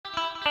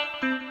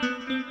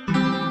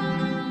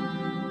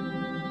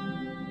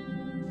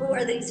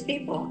are these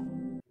people?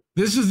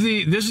 This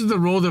is the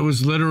role that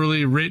was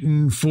literally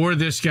written for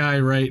this guy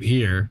right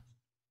here.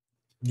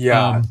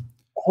 Yeah.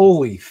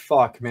 Holy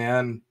fuck,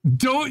 man.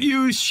 Don't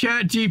use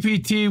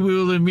ChatGPT. We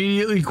will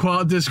immediately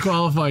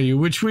disqualify you,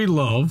 which we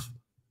love.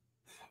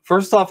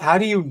 First off, how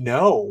do you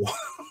know?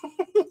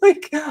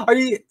 Like, are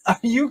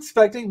you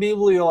expecting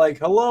people to be like,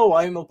 hello,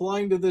 I'm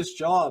applying to this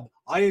job.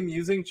 I am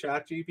using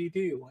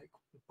ChatGPT. Like,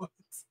 what?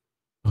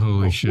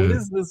 Holy shit. What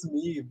does this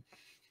mean?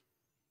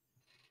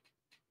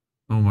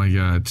 Oh my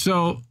God.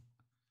 So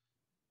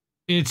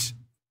it's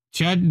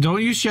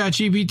don't use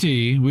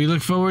ChatGPT. We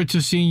look forward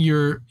to seeing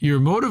your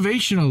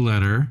motivational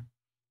letter,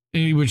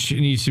 which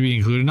needs to be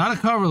included. Not a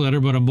cover letter,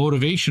 but a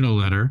motivational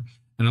letter.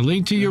 And a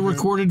link to your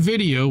recorded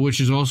video,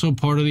 which is also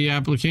part of the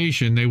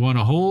application. They want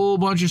a whole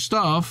bunch of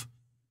stuff.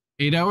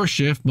 8-hour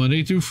shift,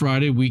 Monday through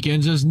Friday,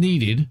 weekends as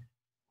needed.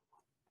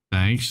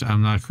 Thanks.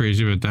 I'm not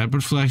crazy about that,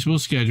 but flexible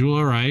schedule.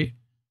 All right.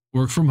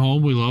 Work from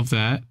home. We love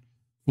that.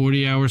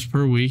 40 hours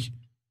per week.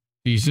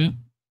 Decent.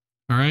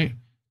 All right.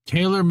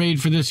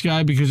 Tailor-made for this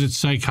guy because it's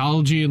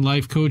psychology and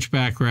life coach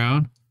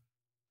background.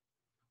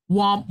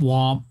 Womp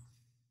womp.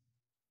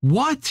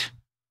 What?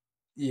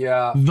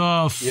 Yeah.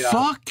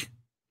 Fuck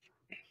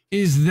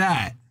is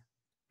that?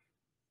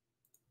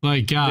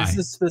 Like, guy. This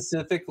is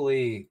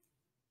specifically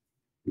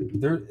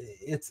there.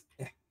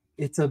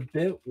 It's a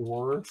bit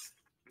worse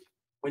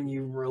when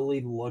you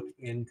really look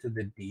into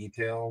the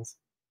details,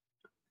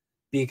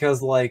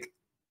 because like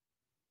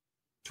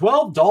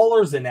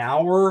 $12 an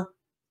hour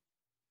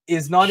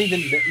is not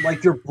even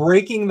like, you're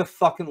breaking the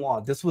fucking law.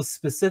 This was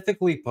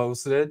specifically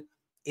posted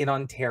in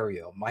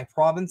Ontario, my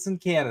province in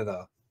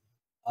Canada.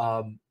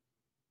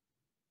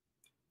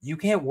 You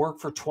can't work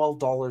for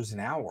 $12 an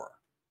hour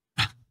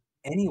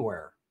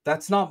anywhere.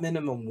 That's not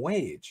minimum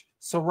wage.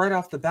 So right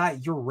off the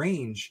bat, your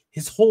range,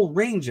 his whole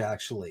range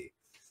actually,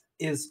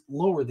 is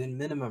lower than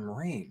minimum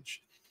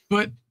range.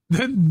 But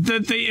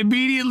that they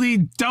immediately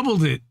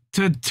doubled it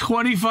to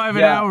 $25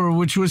 an hour,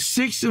 which was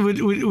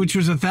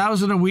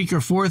 $1,000 a week or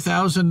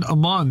 $4,000 a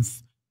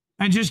month,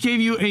 and just gave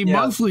you a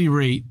monthly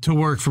rate to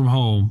work from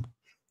home.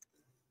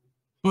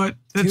 But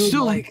that's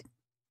still like,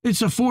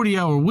 it's a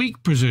 40-hour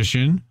week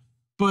position,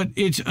 but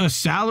it's a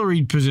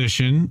salaried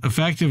position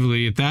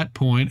effectively at that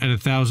point at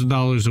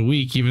 $1,000 a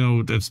week, even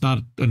though that's not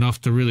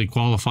enough to really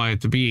qualify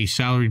it to be a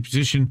salaried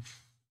position.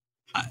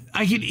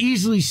 I could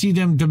easily see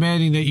them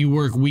demanding that you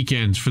work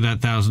weekends for that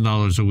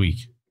 $1,000 a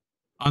week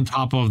on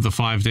top of the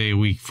 5-day a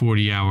week,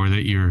 40-hour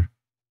that you're,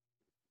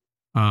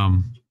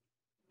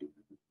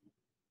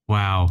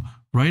 wow.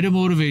 Write a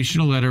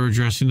motivational letter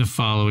addressing the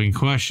following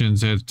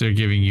questions that they're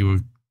giving you a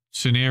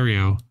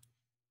scenario.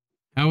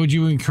 How would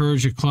you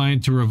encourage a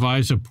client to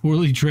revise a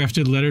poorly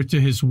drafted letter to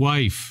his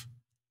wife?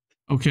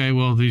 Okay,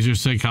 well, these are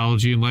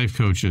psychology and life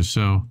coaches,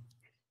 so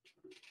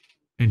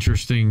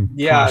interesting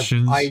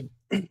questions.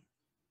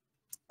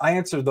 I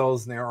answered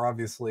those, and they were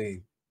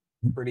obviously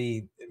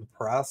pretty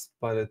impressed,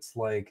 but it's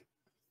like,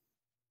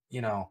 you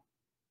know,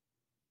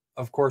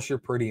 of course you're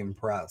pretty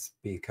impressed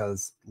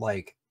because,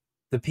 like,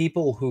 the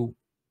people who,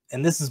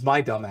 and this is my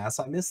dumbass,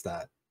 I missed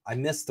that. I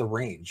missed the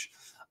range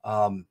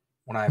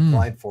when I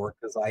applied for it,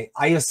 because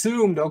I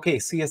assumed, okay,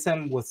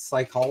 CSM with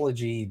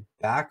psychology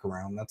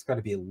background, that's got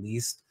to be at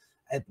least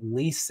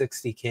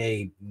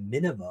 60K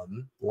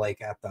minimum,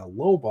 like at the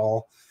low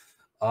ball.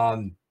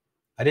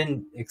 I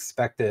didn't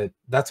expect it.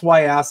 That's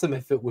why I asked him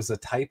if it was a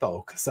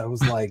typo, because I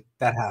was like,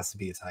 that has to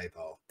be a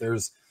typo.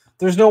 There's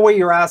no way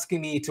you're asking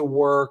me to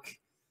work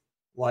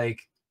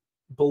like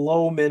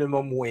below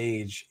minimum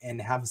wage and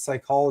have a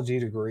psychology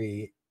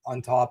degree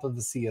on top of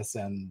the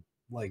CSM.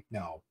 Like,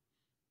 no,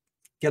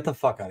 get the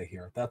fuck out of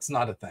here. That's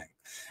not a thing.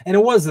 And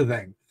it was a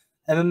thing.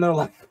 And then they're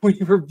like, we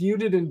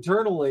reviewed it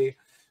internally,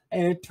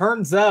 and it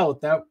turns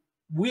out that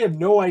we have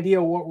no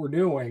idea what we're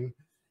doing,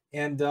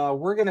 and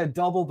we're going to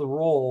double the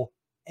role.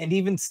 And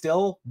even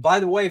still, by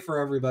the way, for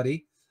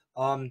everybody,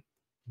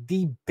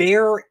 the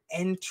bare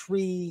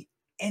entry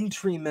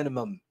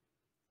minimum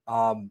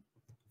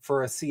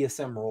for a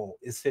CSM role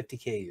is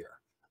 $50K a year.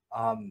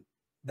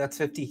 That's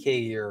 $50K a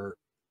year,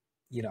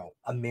 you know,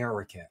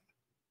 American.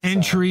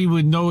 Entry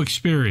with no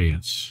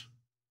experience.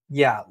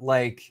 Yeah,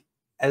 like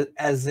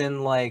as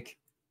in like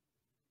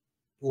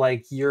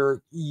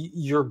you're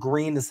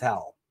green as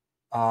hell.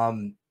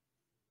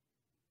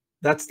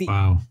 That's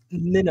the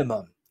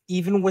minimum.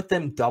 Even with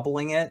them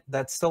doubling it,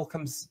 that still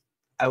comes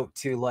out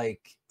to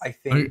like, I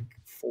think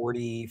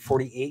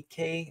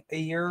 48K a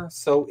year.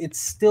 So it's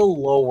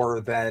still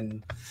lower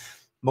than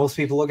most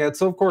people look at.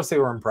 So of course they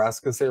were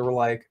impressed, because they were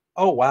like,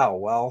 oh wow,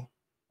 well,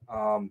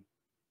 I'm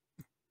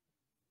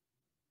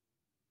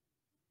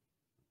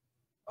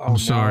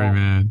sorry,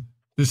 man.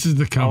 This is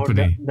the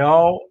company.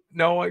 No,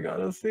 I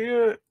gotta see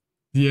it.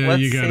 Yeah,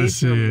 you gotta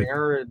see it.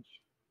 Marriage.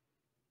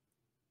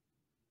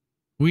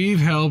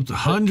 We've helped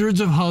hundreds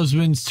of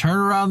husbands turn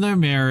around their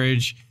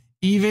marriage,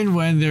 even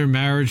when their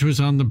marriage was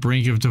on the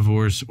brink of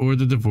divorce or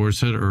the divorce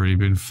had already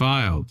been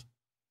filed.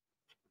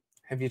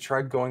 Have you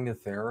tried going to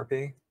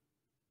therapy?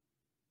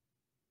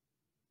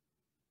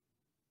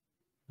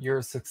 You're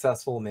a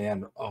successful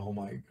man. Oh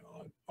my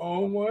God.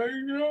 Oh my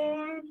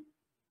god.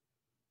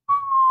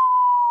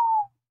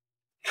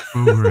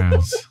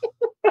 Programs.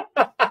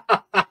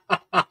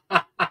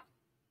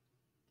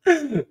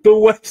 The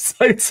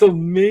website's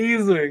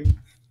amazing.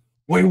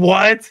 Wait,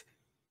 what?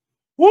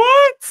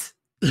 What?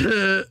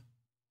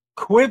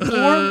 Quit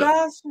porn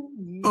bastard?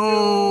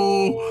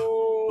 No.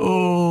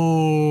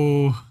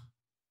 Oh.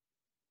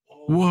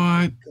 Oh What?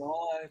 my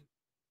god.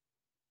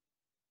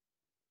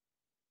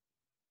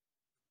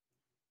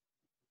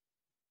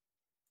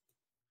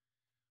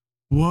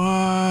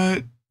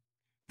 What?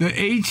 The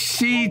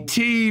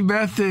HCT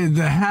method,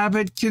 the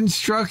habit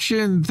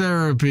construction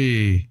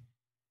therapy.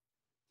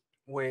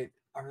 Wait,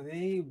 are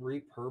they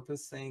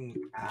repurposing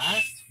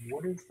ACT?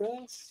 What is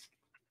this?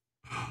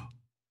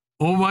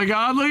 Oh my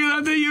god, look at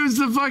that. They use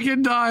the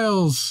fucking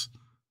dials.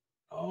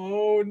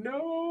 Oh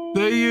no.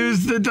 They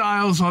use the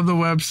dials on the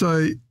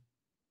website.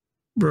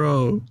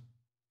 Bro.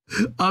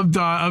 I'm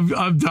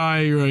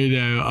dying right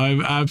now.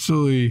 I'm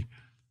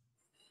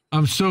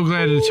so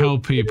glad to tell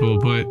people,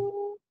 but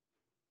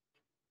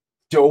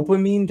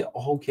dopamine.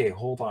 Okay,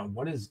 hold on.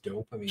 What is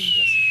dopamine?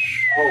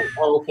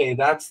 Oh, okay.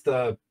 That's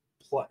the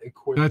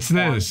that's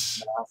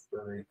this.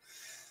 mastery.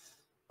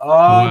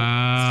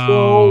 Wow.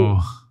 So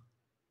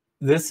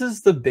this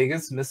is the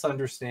biggest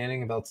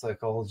misunderstanding about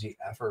psychology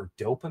ever.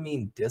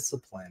 Dopamine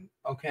discipline.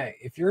 Okay,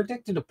 if you're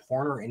addicted to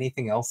porn or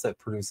anything else that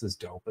produces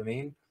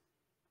dopamine,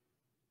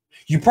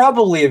 you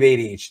probably have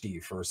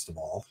ADHD, first of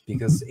all,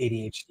 because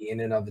ADHD in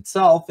and of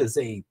itself is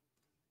a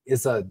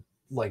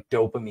like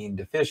dopamine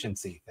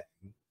deficiency thing.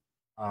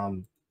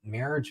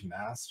 Marriage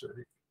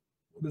mastery.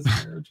 What is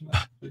marriage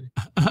mastery?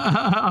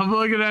 I'm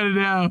looking at it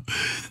now.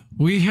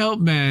 We help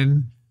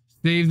men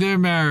save their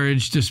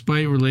marriage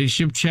despite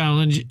relationship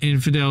challenge,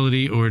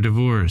 infidelity, or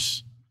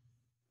divorce.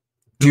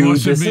 Dude,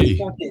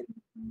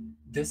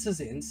 this is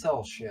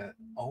incel shit.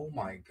 Oh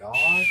my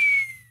god.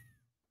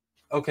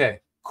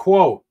 Okay,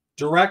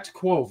 direct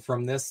quote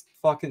from this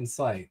fucking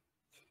site.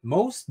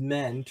 Most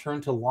men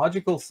turn to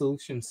logical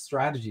solution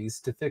strategies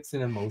to fix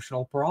an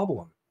emotional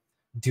problem.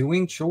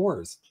 Doing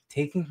chores,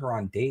 taking her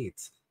on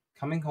dates,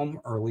 coming home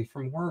early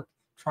from work,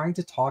 trying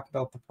to talk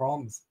about the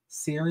problems,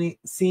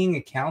 seeing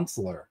a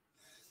counselor.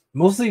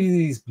 Most of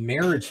these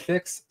marriage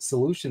fix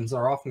solutions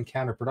are often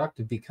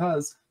counterproductive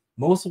because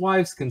most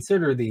wives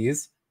consider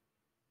these,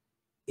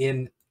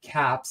 in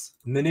caps,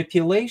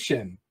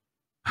 manipulation.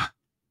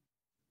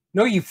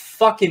 No, you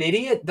fucking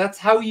idiot. That's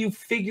how you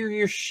figure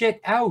your shit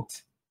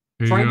out.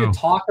 Trying to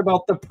talk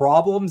about the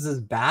problems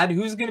is bad.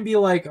 Who's going to be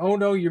like, oh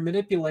no, you're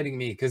manipulating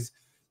me because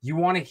you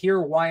want to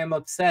hear why I'm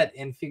upset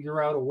and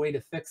figure out a way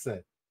to fix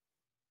it.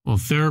 Well,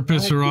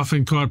 therapists are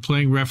often caught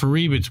playing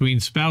referee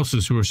between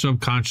spouses who are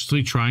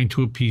subconsciously trying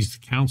to appease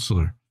the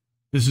counselor.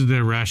 This is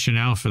their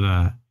rationale for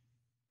that.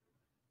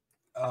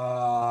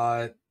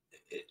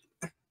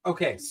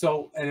 Okay,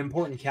 so an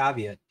important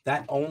caveat.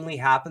 That only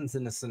happens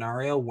in a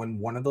scenario when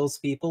one of those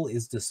people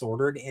is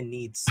disordered and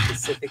needs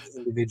specific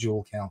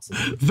individual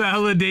counseling.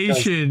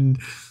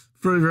 Validation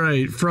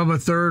from a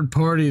third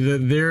party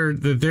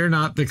that they're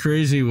not the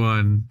crazy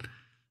one,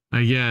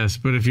 I guess.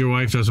 But if your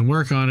wife doesn't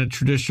work on it,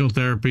 traditional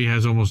therapy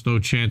has almost no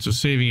chance of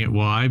saving it.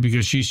 Why?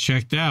 Because she's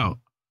checked out.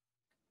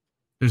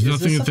 There's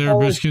nothing a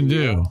therapist can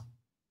do.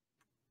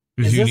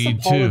 Is this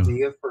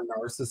apologia for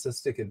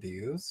narcissistic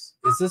abuse?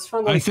 Is this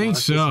for like I think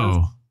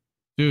so.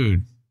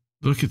 Dude,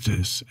 look at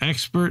this.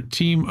 Expert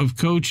team of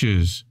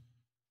coaches.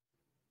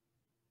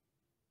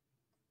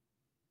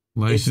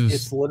 License.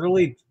 It's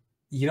literally,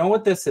 you know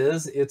what this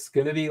is? It's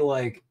going to be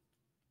like,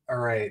 all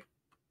right,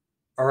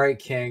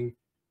 King,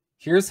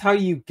 here's how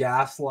you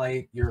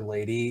gaslight your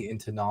lady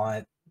into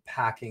not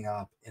packing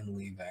up and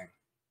leaving.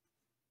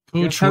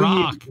 Coach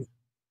Rock.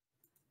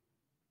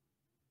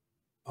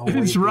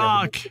 It's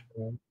Rock.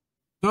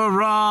 The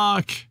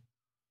Rock.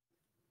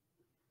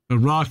 The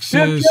Rock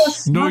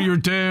says, know your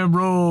damn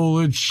role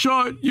and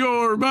shut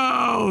your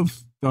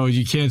mouth. Oh,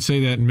 you can't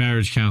say that in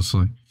marriage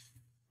counseling.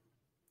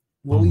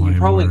 Well, you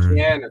probably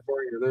can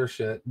according to their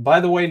shit. By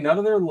the way, none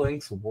of their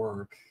links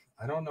work.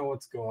 I don't know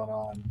what's going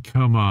on.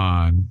 Come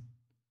on.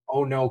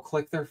 Oh, no.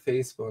 Click their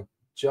Facebook.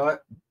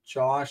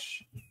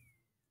 Josh.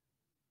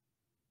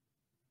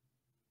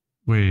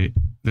 Wait,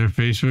 their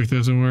Facebook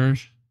doesn't work?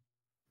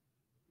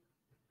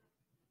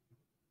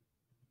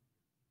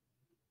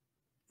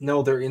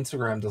 No, their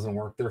Instagram doesn't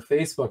work. Their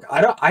Facebook.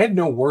 I have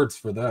no words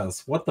for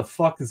this. What the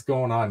fuck is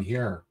going on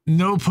here?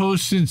 No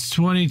post since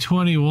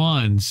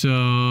 2021.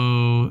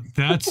 So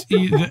that's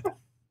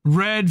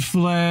red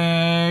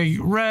flag.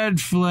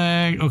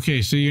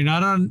 Okay, so you're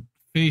not on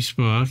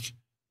Facebook.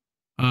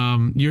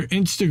 Your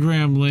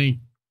Instagram link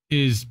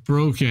is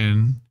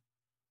broken.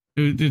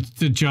 It's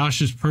the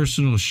Josh's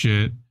personal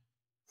shit.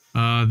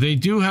 They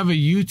do have a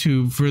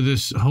YouTube for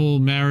this whole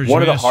marriage.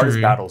 One of the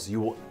hardest battles you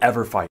will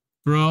ever fight,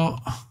 bro.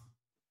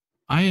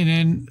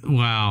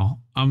 Wow.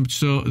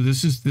 This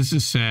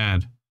is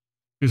sad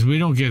because we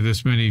don't get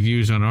this many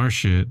views on our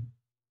shit.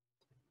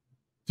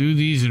 Do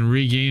these and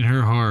regain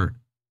her heart.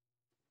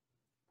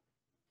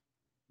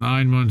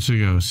 9 months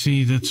ago.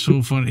 See, that's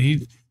so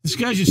funny. This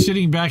guy's just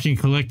sitting back and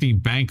collecting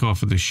bank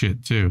off of the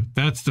shit too.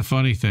 That's the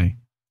funny thing.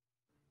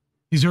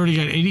 He's already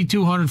got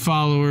 8,200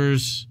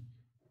 followers.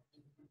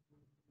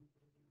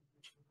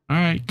 All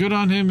right, good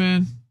on him,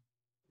 man.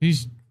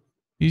 This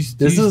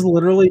is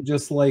literally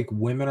just like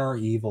women are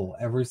evil.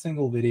 Every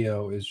single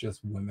video is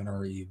just women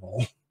are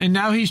evil. And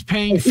now he's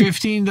paying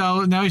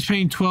 $15. Now he's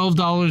paying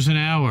 $12 an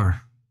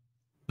hour.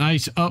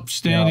 Nice,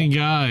 upstanding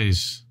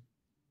guys.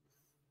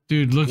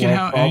 Dude, look at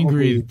how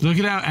angry. Look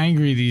at how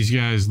angry these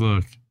guys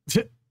look.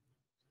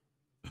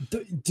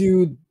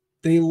 Dude,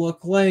 they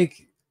look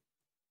like.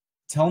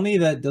 Tell me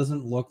that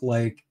doesn't look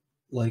like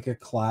a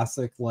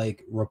classic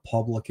like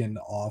Republican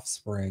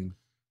offspring.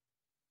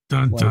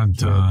 Dun dun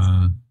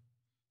dun.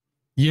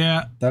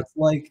 Yeah, that's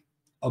like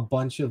a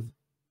bunch of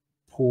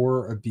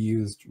poor,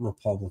 abused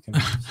Republicans.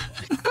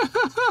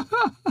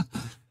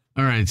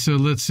 All right, so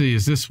let's see.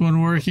 Is this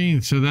one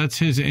working? So that's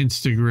his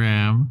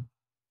Instagram.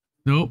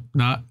 Nope,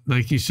 not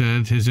like you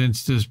said. His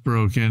Insta's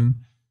broken.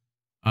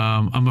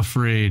 I'm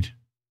afraid.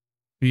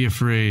 Be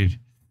afraid.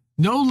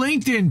 No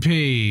LinkedIn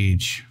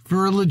page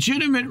for a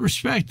legitimate,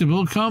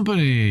 respectable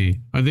company.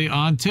 Are they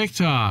on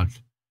TikTok?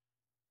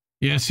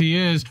 Yes, he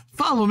is.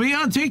 Follow me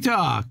on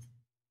TikTok.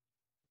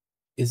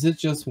 Is it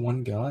just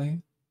one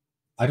guy?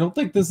 I don't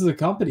think this is a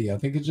company. I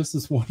think it's just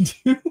this one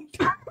dude.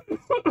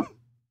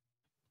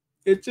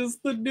 It's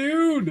just the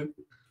dude.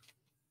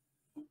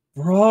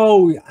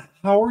 Bro,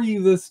 how are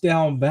you this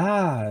down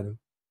bad?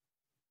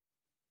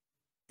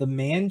 The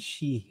man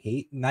she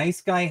hates.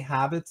 Nice guy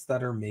habits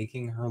that are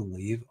making her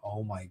leave.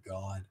 Oh my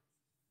god.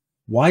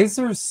 Why is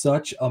there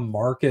such a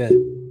market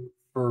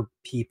for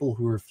people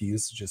who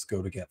refuse to just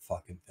go to get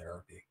fucking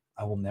therapy?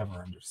 I will never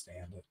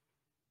understand it.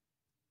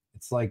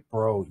 It's like,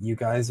 bro, you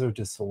guys are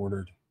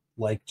disordered.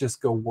 Like,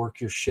 just go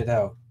work your shit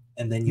out,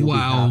 and then you'll be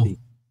happy.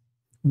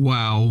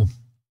 Wow.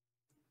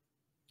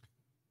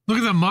 Look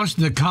at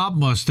the cop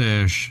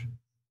mustache.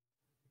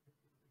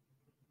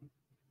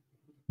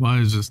 Why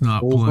is this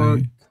not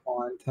playing?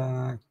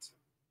 Contact.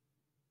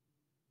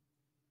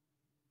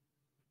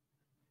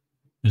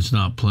 It's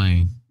not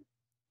playing.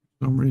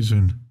 For some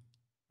reason.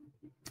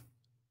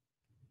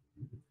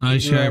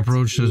 Nice guy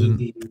approach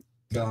doesn't.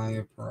 Guy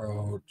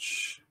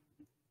approach.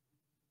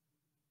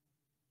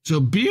 So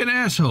be an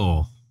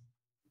asshole.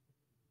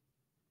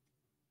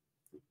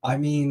 I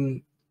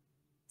mean,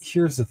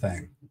 here's the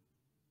thing.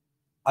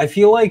 I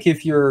feel like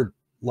if you're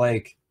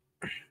like,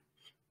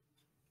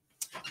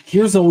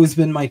 here's always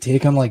been my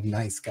take on like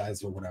nice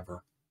guys or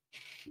whatever.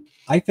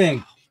 I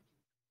think,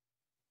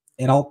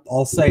 and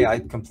I'll say I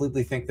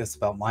completely think this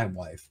about my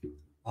wife.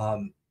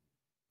 I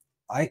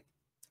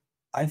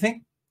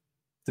think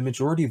the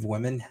majority of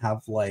women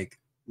have like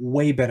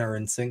way better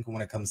instinct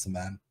when it comes to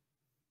men.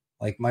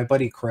 Like my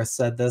buddy Chris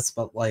said this,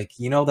 but like,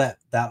 you know that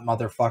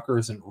motherfucker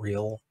isn't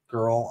real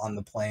girl on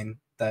the plane,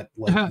 that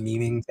like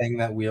memeing thing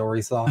that we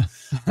already saw.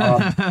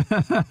 That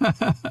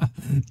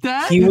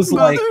he was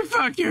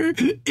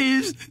motherfucker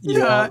is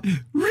not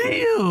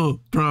real,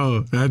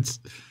 bro.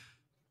 That's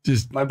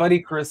just my buddy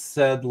Chris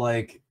said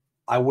like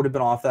I would have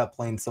been off that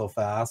plane so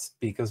fast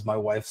because my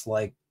wife's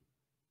like,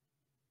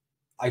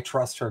 I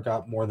trust her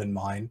gut more than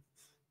mine,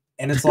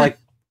 and it's like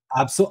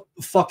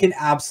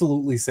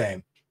absolutely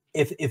same.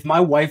 If my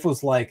wife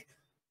was like,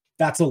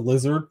 that's a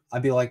lizard,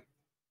 I'd be like,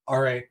 all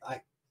right,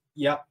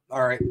 yep,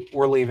 all right,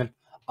 we're leaving.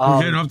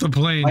 We're getting off the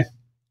plane.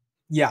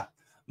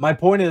 My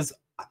point is,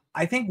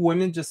 I think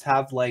women just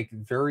have like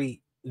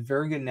very,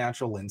 very good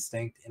natural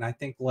instinct, and I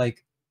think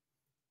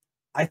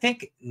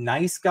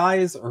nice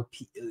guys or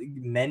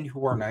men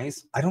who are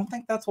nice, I don't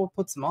think that's what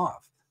puts them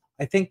off.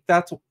 I think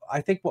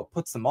what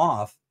puts them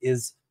off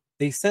is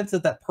they sense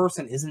that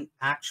person isn't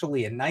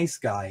actually a nice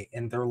guy,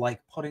 and they're like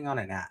putting on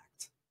an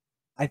act.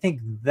 I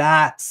think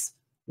that's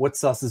what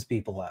susses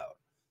people out.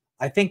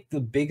 I think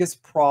the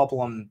biggest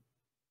problem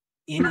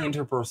in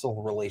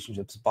interpersonal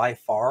relationships by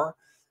far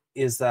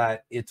is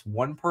that it's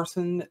one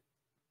person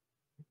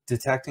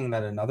detecting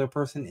that another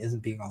person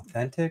isn't being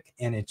authentic,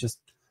 and it just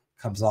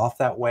comes off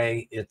that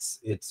way. It's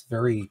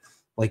very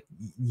like,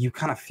 you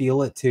kind of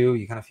feel it too.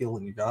 You kind of feel it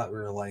in your gut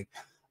where you're like,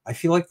 I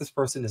feel like this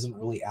person isn't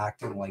really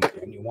acting like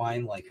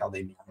genuine, like how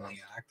they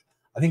normally act.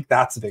 I think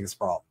that's the biggest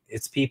problem.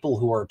 It's people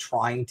who are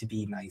trying to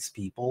be nice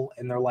people,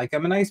 and they're like,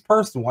 I'm a nice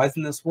person. Why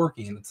isn't this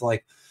working? And it's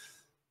like,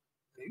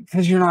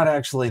 because you're not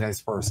actually a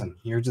nice person.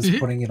 You're just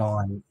putting it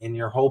on, and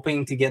you're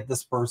hoping to get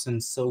this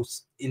person so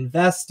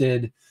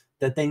invested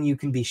that then you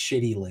can be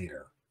shitty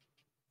later.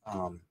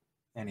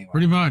 Anyway.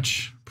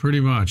 Pretty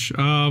much.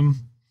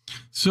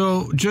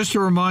 So just to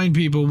remind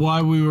people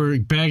why we were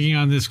bagging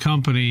on this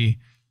company,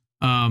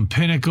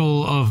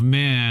 Pinnacle of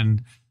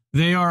Man,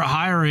 they are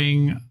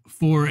hiring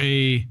for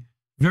a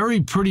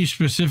very pretty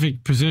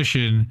specific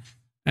position,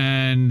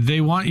 and they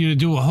want you to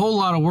do a whole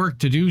lot of work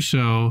to do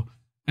so,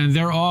 and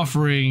they're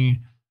offering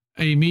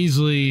a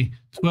measly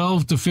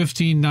 $12 to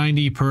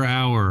 $15.90 per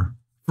hour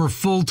for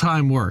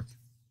full-time work.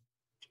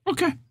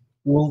 Okay.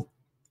 Well,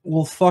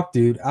 fuck,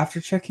 dude.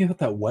 After checking out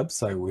that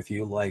website with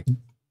you, like,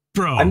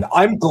 bro,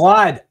 I'm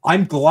glad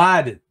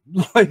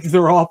like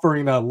they're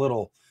offering that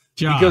little.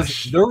 Because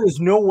Josh, there is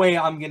no way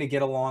I'm going to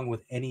get along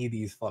with any of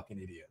these fucking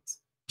idiots.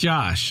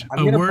 Josh, I'm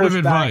a gonna word of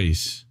push back.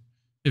 advice.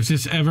 If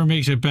this ever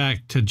makes it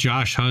back to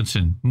Josh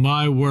Hudson,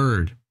 my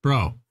word,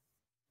 bro,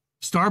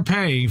 start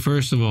paying,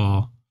 first of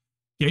all.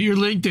 Get your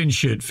LinkedIn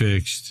shit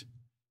fixed.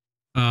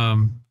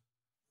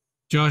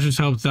 Josh has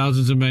helped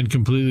thousands of men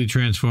completely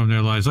transform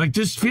their lives. Like,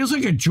 this feels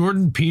like a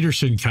Jordan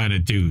Peterson kind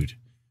of dude.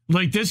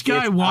 Like, this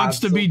guy wants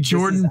to be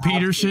Jordan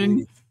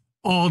Peterson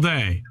all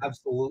day.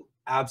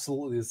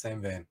 Absolutely the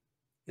same vein.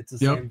 It's the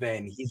same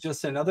vein. He's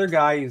just another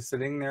guy who's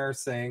sitting there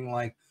saying,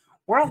 like,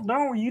 well,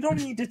 no, you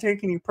don't need to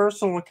take any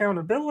personal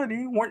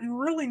accountability. What you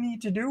really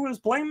need to do is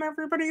blame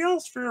everybody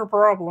else for your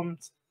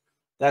problems.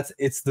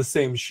 It's the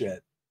same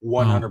shit.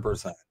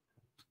 100%.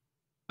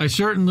 I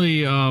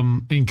certainly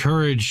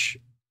encourage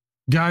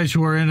guys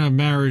who are in a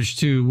marriage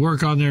to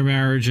work on their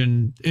marriage,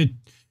 and it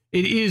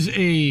is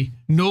a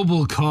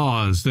noble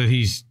cause that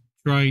he's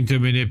trying to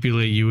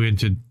manipulate you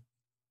into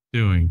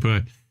doing.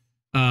 But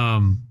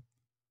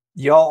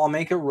y'all, I'll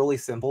make it really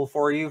simple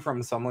for you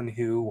from someone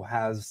who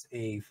has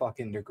a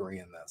fucking degree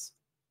in this.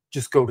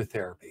 Just go to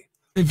therapy.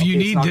 If you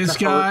need this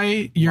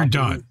guy, you're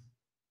done.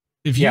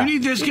 If you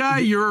need this guy,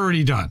 you're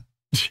already done.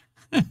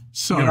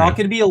 Sorry. You're not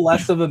going to be a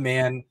less of a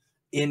man.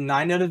 In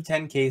 9 out of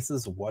 10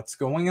 cases, what's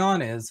going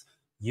on is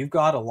you've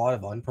got a lot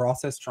of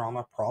unprocessed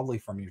trauma, probably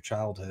from your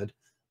childhood,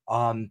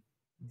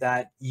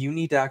 that you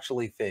need to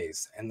actually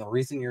face. And the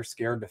reason you're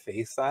scared to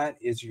face that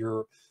is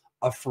you're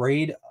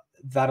afraid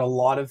that a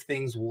lot of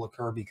things will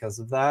occur because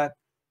of that.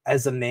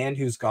 As a man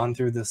who's gone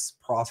through this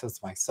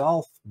process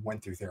myself,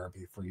 went through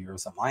therapy for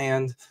years on my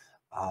end,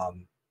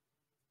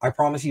 I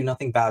promise you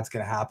nothing bad's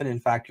going to happen. In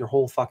fact, your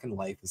whole fucking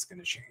life is going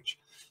to change.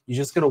 You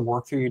just got to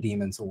work through your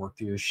demons and work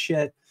through your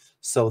shit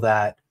so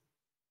that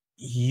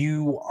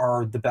you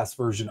are the best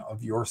version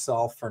of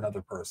yourself for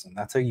another person.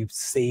 That's how you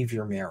save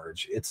your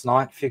marriage. It's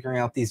not figuring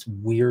out these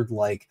weird,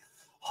 like,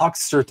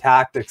 huckster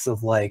tactics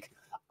of like,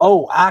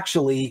 oh,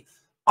 actually,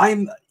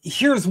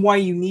 here's why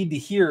you need to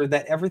hear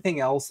that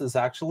everything else is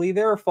actually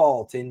their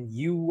fault and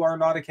you are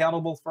not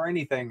accountable for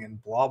anything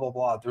and blah, blah,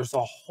 blah. There's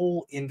a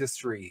whole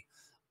industry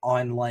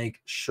on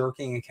like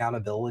shirking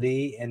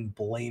accountability and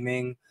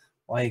blaming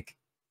like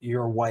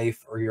your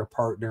wife or your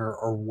partner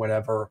or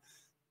whatever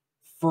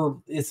for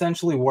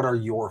essentially what are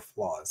your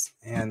flaws.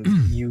 And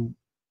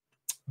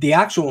the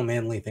actual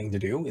manly thing to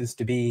do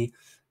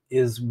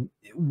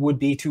would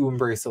be to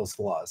embrace those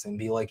flaws and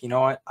be like, you know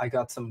what, I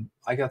got some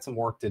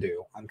work to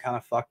do. I'm kind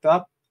of fucked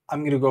up.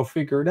 I'm gonna go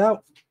figure it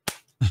out.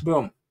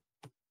 Boom.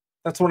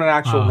 That's what an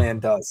actual man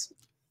does.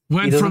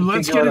 Went from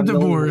let's get a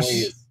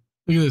divorce.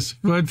 Look at this.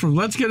 Went from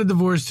let's get a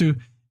divorce to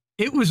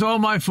it was all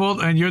my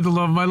fault and you're the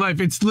love of my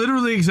life. It's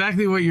literally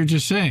exactly what you're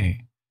just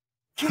saying.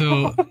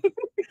 So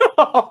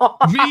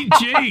meet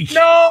Jake.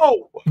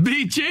 No!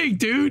 Meet Jake,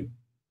 dude.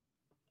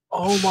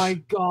 Oh my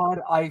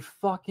God. I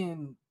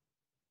fucking...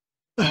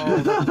 Oh,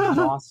 that was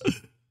awesome.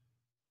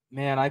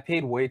 Man, I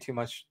paid way too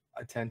much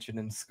attention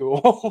in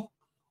school.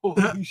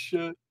 Holy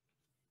shit.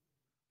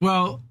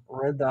 Well...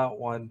 Read that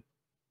one.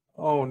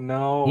 Oh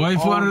no.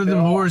 Wife wanted a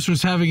divorce,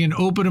 was having an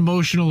open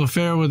emotional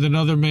affair with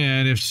another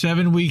man. If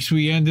 7 weeks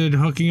we ended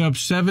hooking up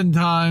 7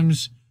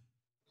 times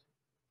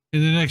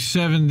in the next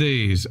 7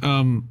 days.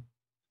 Okay.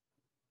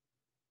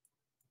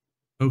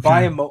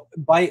 I'll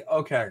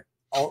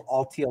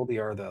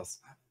TLDR this.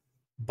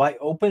 By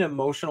open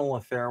emotional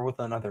affair with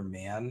another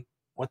man,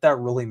 what that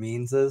really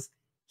means is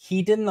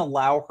he didn't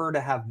allow her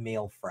to have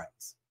male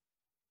friends.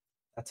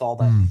 That's all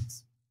that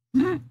means.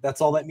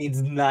 That's all that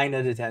means 9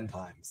 out of 10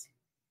 times.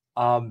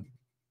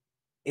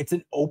 It's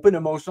an open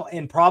emotional,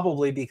 and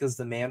probably because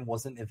the man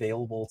wasn't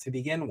available to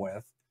begin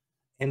with.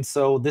 And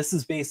so this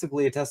is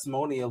basically a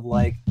testimony of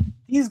like,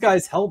 these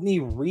guys helped me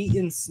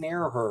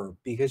re-ensnare her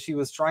because she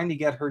was trying to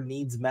get her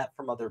needs met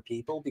from other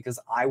people because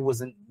I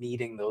wasn't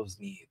meeting those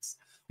needs.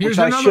 Here's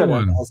which another I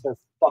one. as their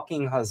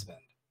fucking husband.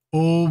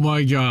 Oh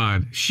my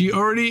God. She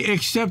already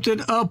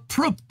accepted a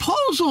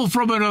proposal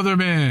from another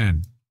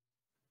man.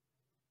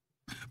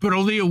 But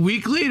only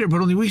weeks later,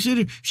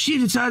 she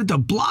decided to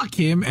block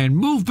him and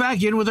move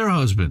back in with her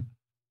husband.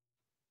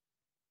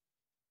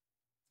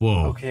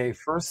 Whoa. Okay,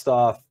 first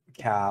off,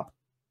 Cap.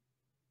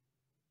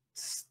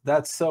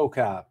 That's so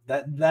Cap.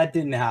 That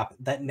didn't happen.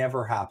 That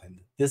never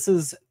happened. This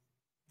is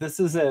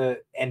a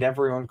and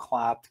everyone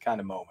clapped kind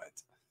of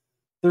moment.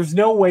 There's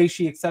no way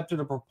she accepted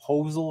a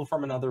proposal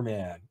from another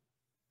man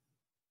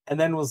and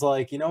then was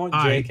like, you know what,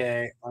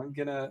 JK, I'm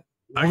gonna...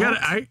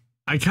 What?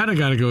 I kind of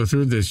got to go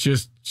through this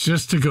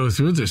just to go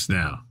through this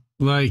now.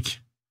 Like,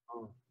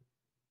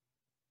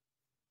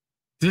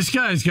 this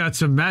guy's got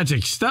some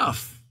magic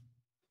stuff.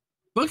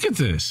 Look at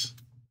this.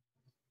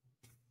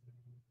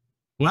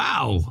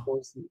 Wow.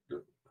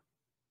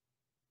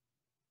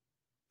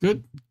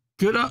 Good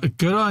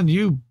on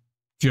you,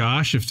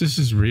 Josh, if this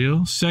is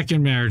real.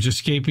 Second marriage,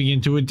 escaping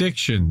into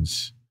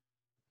addictions.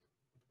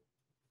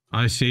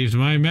 I saved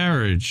my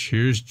marriage.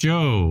 Here's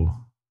Joe.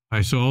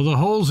 I saw the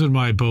holes in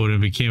my boat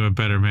and became a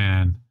better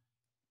man.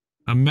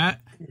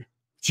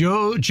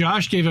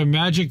 Josh gave a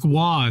magic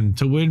wand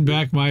to win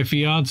back my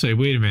fiance.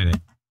 Wait a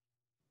minute.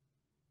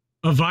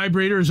 A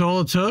vibrator is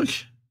all it took?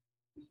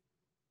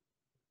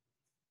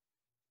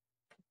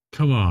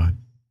 Come on.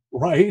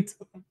 Right?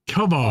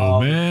 Come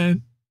on,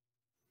 man.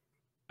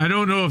 I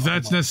don't know if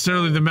that's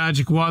necessarily the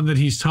magic wand that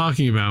he's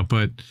talking about,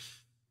 but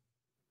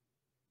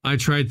I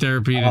tried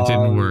therapy and it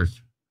didn't work.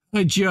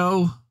 Hi,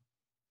 Joe.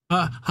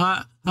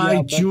 Hi,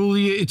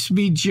 Julia. It's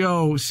me,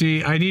 Joe.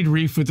 See, I need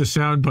Reef with the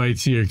sound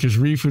bites here because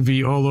Reef would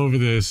be all over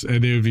this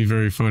and it would be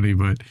very funny.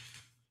 But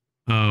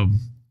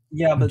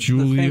yeah, but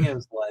Julia, the thing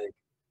is,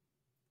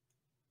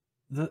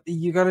 like,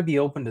 you got to be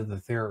open to the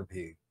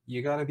therapy.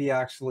 You got to be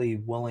actually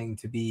willing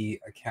to be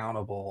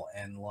accountable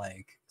and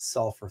like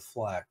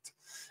self-reflect.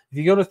 If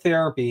you go to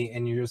therapy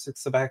and you're just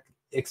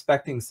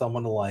expecting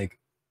someone to like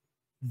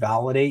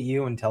validate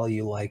you and tell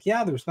you like,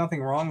 yeah, there's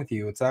nothing wrong with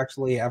you, it's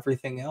actually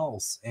everything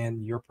else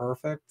and you're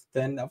perfect,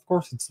 then of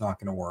course it's not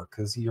going to work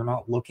because you're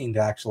not looking to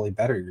actually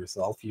better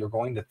yourself. You're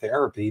going to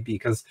therapy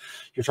because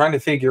you're trying to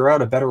figure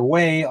out a better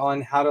way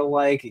on how to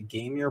like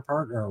game your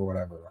partner or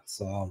whatever.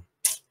 So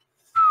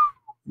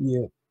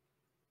yeah.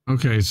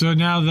 Okay, so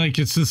now like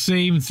it's the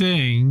same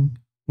thing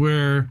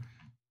where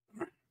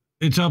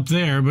it's up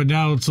there, but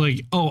now it's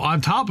like, oh,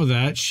 on top of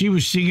that, she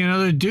was seeing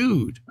another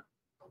dude.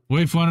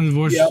 Wife wanted a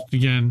divorce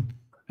again,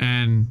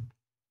 and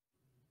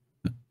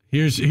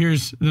here's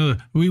another.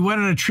 We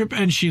went on a trip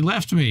and she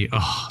left me.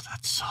 Oh,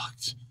 that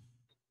sucked.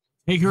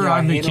 Take her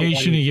on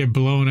vacation and get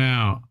blown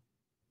out.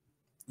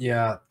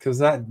 Yeah, because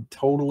that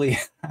totally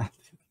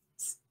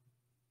happens.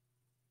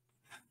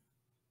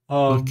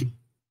 Look,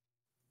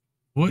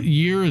 what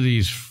year are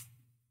these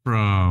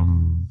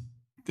from?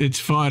 It's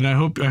fun. I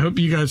hope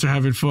you guys are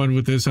having fun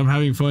with this. I'm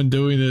having fun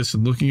doing this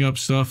and looking up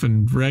stuff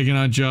and ragging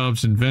on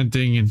jobs and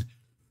venting, and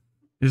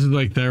this is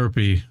like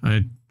therapy.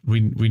 We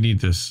need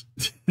this.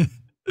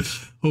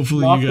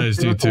 Hopefully you guys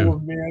do too. Pinnacle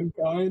of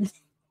mankind.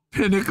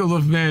 Pinnacle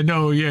of man.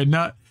 No, yeah,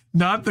 not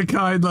the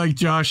kind like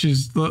Josh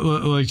is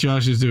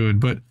doing,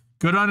 but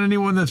good on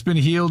anyone that's been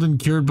healed and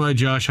cured by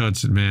Josh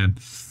Hudson, man.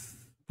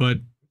 But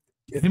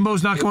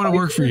Himbo's not going to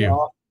work for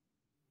you.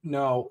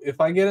 No,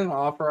 if I get an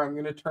offer, I'm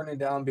going to turn it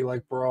down and be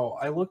like, bro,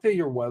 I looked at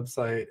your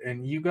website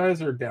and you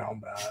guys are down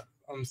bad.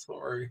 I'm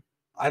sorry.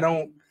 I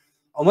don't,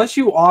 unless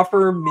you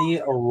offer me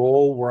a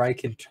role where I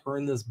can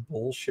turn this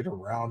bullshit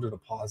around in a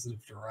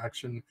positive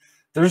direction,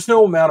 there's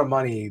no amount of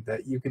money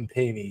that you can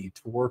pay me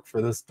to work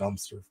for this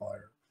dumpster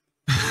fire.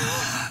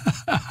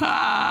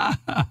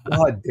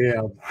 God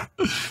damn.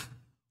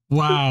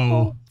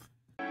 Wow.